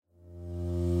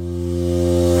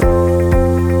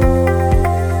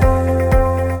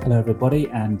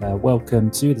everybody, and welcome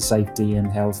to the Safety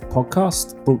and Health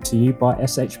podcast brought to you by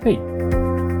SHP.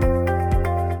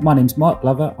 My name's Mark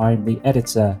Glover. I'm the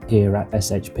editor here at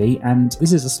SHP, and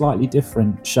this is a slightly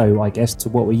different show, I guess, to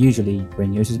what we usually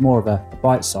bring you. This is more of a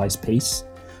bite-sized piece,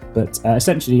 but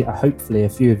essentially, hopefully a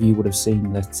few of you would have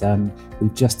seen that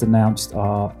we've just announced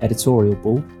our editorial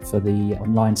board for the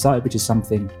online site, which is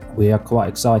something we are quite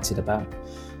excited about.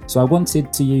 So I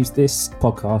wanted to use this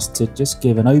podcast to just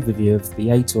give an overview of the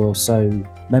 8 or so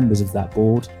members of that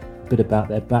board, a bit about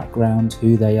their background,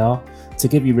 who they are, to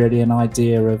give you really an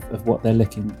idea of what they're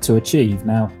looking to achieve.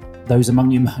 Now, those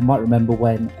among you might remember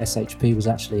when SHP was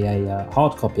actually a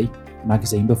hard copy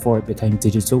magazine before it became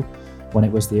digital, when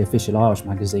it was the official Irish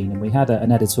magazine, and we had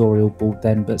an editorial board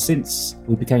then, but since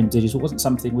we became digital, it wasn't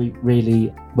something we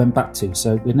really went back to.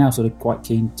 So we're now sort of quite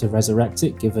keen to resurrect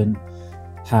it, given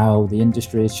how the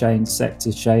industry has changed,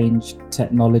 sectors changed,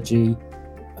 technology,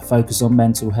 a focus on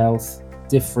mental health,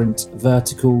 different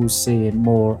verticals seeing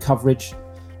more coverage.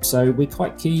 So we're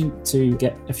quite keen to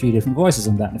get a few different voices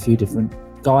on that and a few different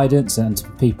guidance and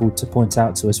people to point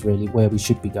out to us really where we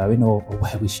should be going or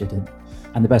where we shouldn't.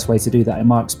 And the best way to do that, in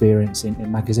my experience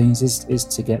in magazines, is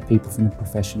to get people from the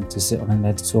profession to sit on an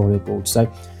editorial board. So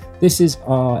this is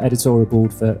our editorial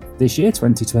board for this year,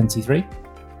 2023.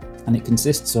 And it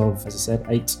consists of, as I said,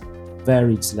 8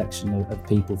 varied selection of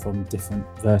people from different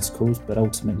verticals, but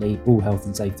ultimately all health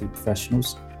and safety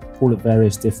professionals, all at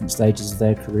various different stages of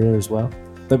their career as well.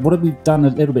 But what we've done a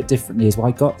little bit differently is I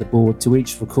got the board to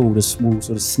each record a small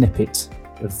sort of snippet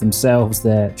of themselves,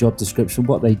 their job description,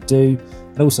 what they do,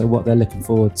 and also what they're looking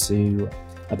forward to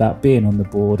about being on the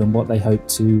board and what they hope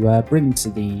to bring to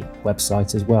the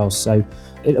website as well. So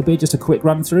it'll be just a quick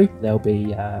run through. There'll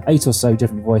be 8 or so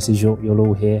different voices you'll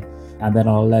all hear, and then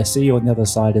I'll see you on the other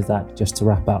side of that just to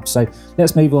wrap up. So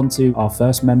let's move on to our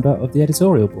first member of the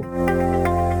editorial board.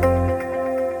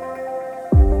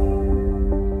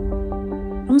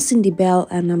 I'm Cindy Bell,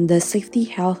 and I'm the Safety,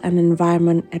 Health and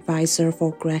Environment Advisor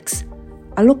for Greggs.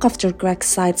 I look after Greggs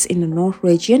sites in the North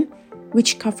region,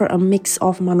 which cover a mix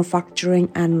of manufacturing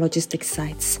and logistics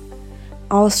sites.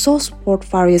 I also support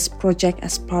various projects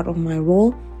as part of my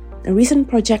role. A recent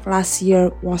project last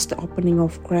year was the opening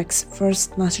of Greggs'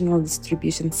 first national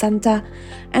distribution center,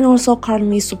 and also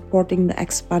currently supporting the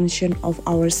expansion of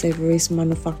our savouries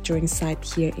manufacturing site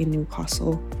here in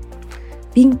Newcastle.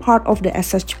 Being part of the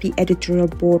SHP editorial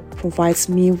board provides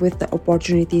me with the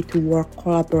opportunity to work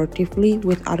collaboratively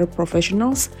with other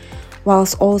professionals,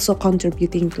 whilst also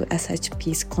contributing to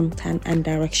SHP's content and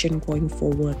direction going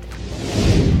forward.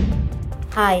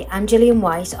 Hi, I'm Gillian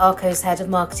White, ARCO's Head of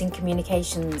Marketing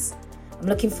Communications. I'm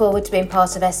looking forward to being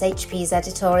part of SHP's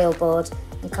editorial board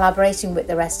and collaborating with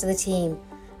the rest of the team.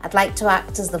 I'd like to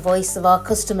act as the voice of our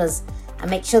customers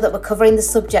and make sure that we're covering the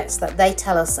subjects that they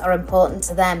tell us are important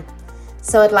to them.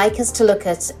 So I'd like us to look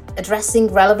at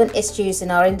addressing relevant issues in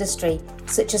our industry,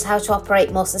 such as how to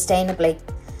operate more sustainably,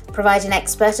 providing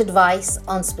expert advice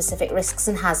on specific risks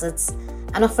and hazards,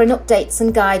 and offering updates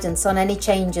and guidance on any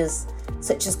changes,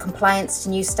 such as compliance to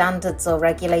new standards or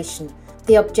regulation,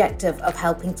 the objective of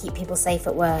helping keep people safe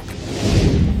at work.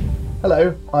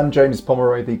 Hello, I'm James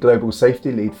Pomeroy, the Global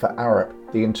Safety Lead for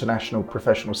ARUP, the International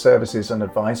Professional Services and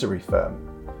Advisory firm.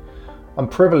 I'm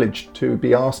privileged to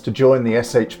be asked to join the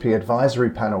SHP advisory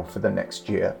panel for the next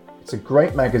year. It's a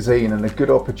great magazine and a good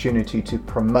opportunity to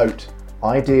promote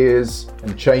ideas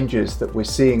and changes that we're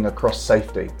seeing across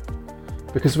safety,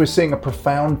 because we're seeing a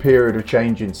profound period of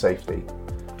change in safety.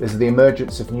 There's the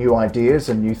emergence of new ideas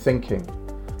and new thinking.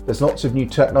 There's lots of new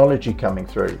technology coming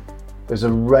through. There's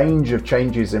a range of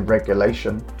changes in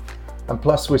regulation, and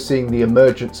plus we're seeing the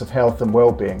emergence of health and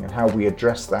well-being and how we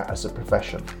address that as a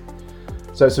profession.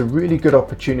 So it's a really good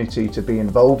opportunity to be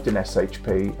involved in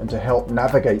SHP and to help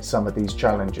navigate some of these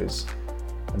challenges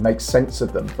and make sense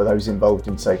of them for those involved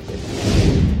in safety.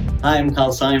 Hi, I'm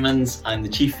Carl Simons. I'm the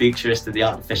Chief Futurist of the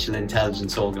Artificial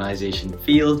Intelligence Organisation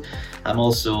Field. I'm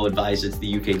also advisor to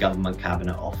the UK Government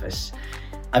Cabinet Office.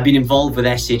 I've been involved with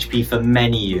SHP for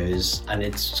many years, and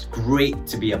it's great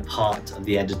to be a part of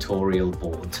the editorial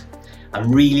board. I'm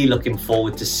really looking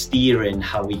forward to steering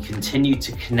how we continue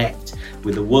to connect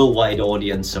with a worldwide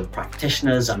audience of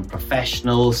practitioners and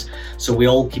professionals, so we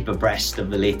all keep abreast of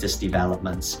the latest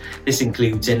developments. This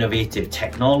includes innovative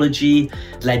technology,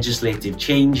 legislative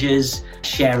changes,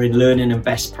 sharing learning and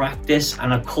best practice,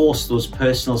 and of course those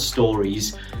personal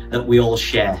stories that we all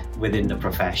share within the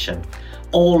profession.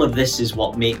 All of this is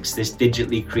what makes this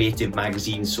digitally creative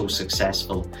magazine so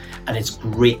successful, and it's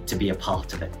great to be a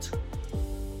part of it.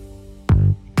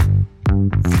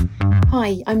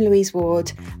 Hi, I'm Louise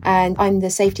Ward and I'm the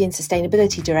Safety and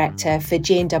Sustainability Director for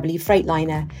G&W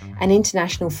Freightliner, an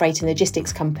international freight and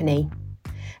logistics company.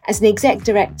 As an exec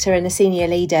director and a senior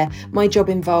leader, my job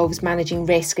involves managing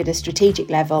risk at a strategic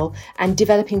level and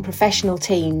developing professional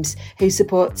teams who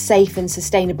support safe and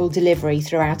sustainable delivery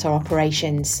throughout our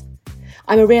operations.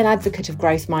 I'm a real advocate of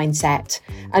growth mindset,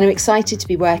 and I'm excited to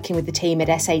be working with the team at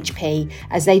SHP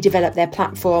as they develop their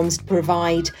platforms to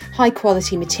provide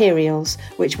high-quality materials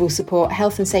which will support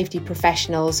health and safety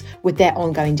professionals with their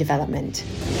ongoing development.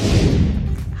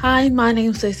 Hi, my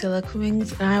name's Lucilla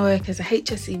Cummings and I work as a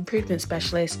HSE Improvement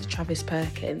Specialist at Travis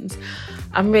Perkins.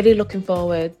 I'm really looking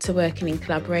forward to working in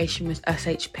collaboration with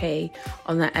SHP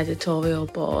on their editorial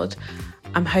board.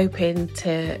 I'm hoping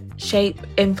to shape,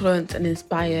 influence and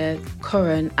inspire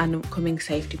current and upcoming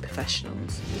safety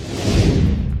professionals.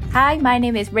 Hi, my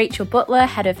name is Rachel Butler,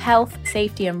 Head of Health,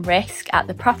 Safety and Risk at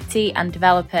the property and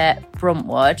developer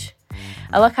Bruntwood.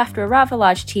 I look after a rather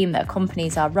large team that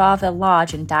accompanies our rather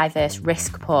large and diverse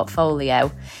risk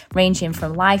portfolio, ranging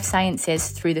from life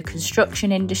sciences through the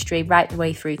construction industry right the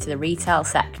way through to the retail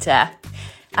sector.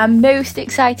 I'm most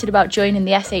excited about joining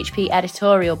the SHP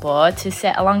Editorial Board to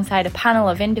sit alongside a panel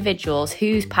of individuals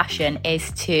whose passion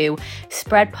is to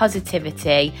spread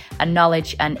positivity and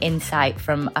knowledge and insight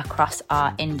from across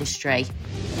our industry.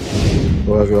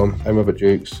 Hello everyone, I'm Robert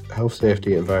Dukes, Health,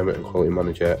 Safety, Environment and Quality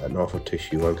Manager at Norfolk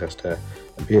Tissue, Lancaster,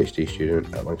 and PhD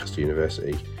student at Lancaster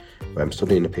University, where I'm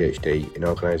studying a PhD in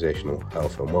Organisational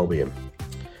Health and Wellbeing.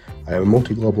 I am a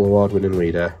multi-global award-winning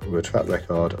leader with a track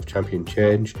record of championing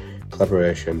change,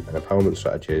 collaboration and empowerment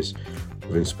strategies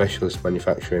within specialist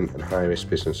manufacturing and high-risk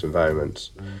business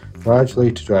environments,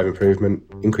 largely to drive improvement,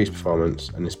 increase performance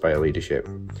and inspire leadership.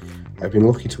 I've been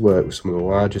lucky to work with some of the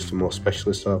largest and most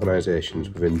specialist organisations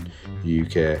within the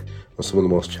UK on some of the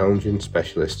most challenging,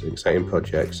 specialist and exciting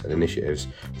projects and initiatives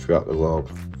throughout the globe.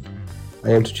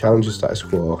 I aim to challenge the status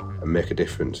quo and make a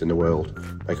difference in the world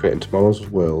by creating tomorrow's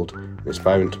world and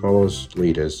inspiring tomorrow's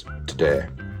leaders today.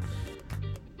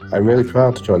 I'm really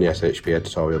proud to join the SHP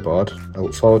Editorial Board. I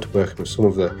look forward to working with some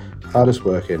of the hardest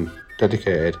working,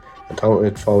 dedicated and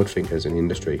talented forward thinkers in the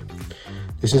industry.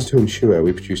 This is to ensure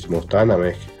we produce the most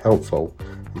dynamic, helpful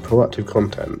and proactive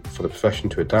content for the profession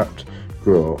to adapt,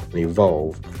 grow and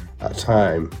evolve at a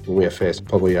time when we are faced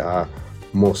probably our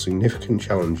most significant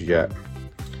challenge yet.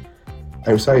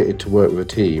 I'm excited to work with a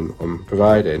team on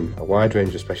providing a wide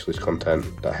range of specialist content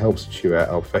that helps ensure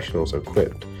our professionals are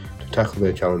equipped to tackle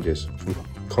their challenges, from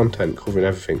content covering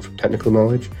everything from technical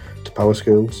knowledge to power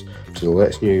skills to the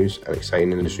latest news and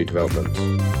exciting industry developments.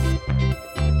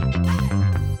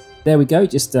 There we go,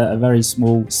 just a very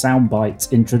small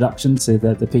soundbite introduction to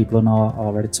the people on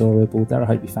our editorial board there. I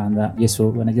hope you found that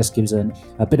useful, and it just gives a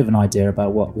bit of an idea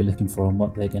about what we're looking for and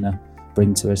what they're going to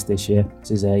bring to us this year.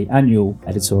 This is an annual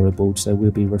editorial board, so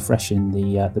we'll be refreshing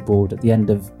the board at the end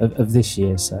of this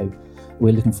year. So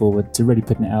we're looking forward to really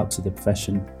putting it out to the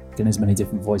profession, getting as many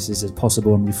different voices as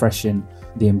possible and refreshing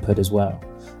the input as well.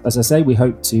 As I say, we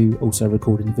hope to also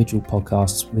record individual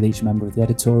podcasts with each member of the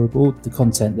editorial board, the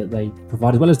content that they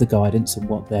provide as well as the guidance and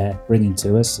what they're bringing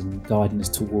to us and guiding us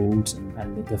towards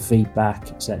and the feedback,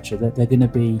 etc. They're going to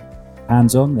be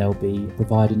hands-on, they'll be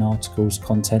providing articles,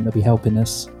 content, they'll be helping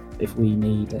us if we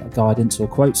need guidance or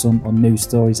quotes on news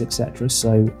stories, etc.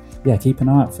 So yeah, keep an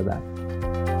eye out for that.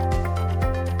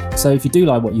 So if you do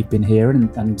like what you've been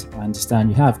hearing, and I understand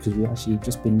you have because we've actually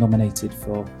just been nominated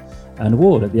for an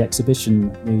award at the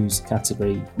exhibition news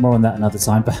category. More on that another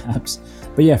time perhaps.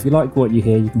 But yeah, if you like what you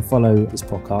hear, you can follow this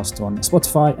podcast on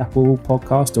Spotify, Apple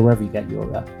Podcast, or wherever you get your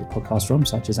podcast from,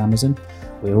 such as Amazon.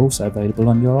 We're also available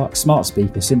on your smart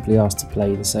speaker. Simply ask to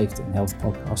play the Safety and Health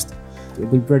podcast. It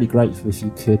would be really grateful if you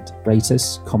could rate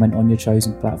us, comment on your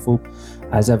chosen platform.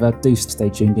 As ever, do stay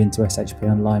tuned in to SHP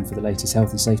Online for the latest health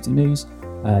and safety news.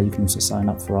 You can also sign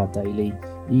up for our daily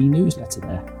e-newsletter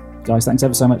there. Guys, thanks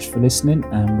ever so much for listening,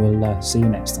 and we'll see you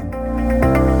next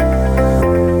time.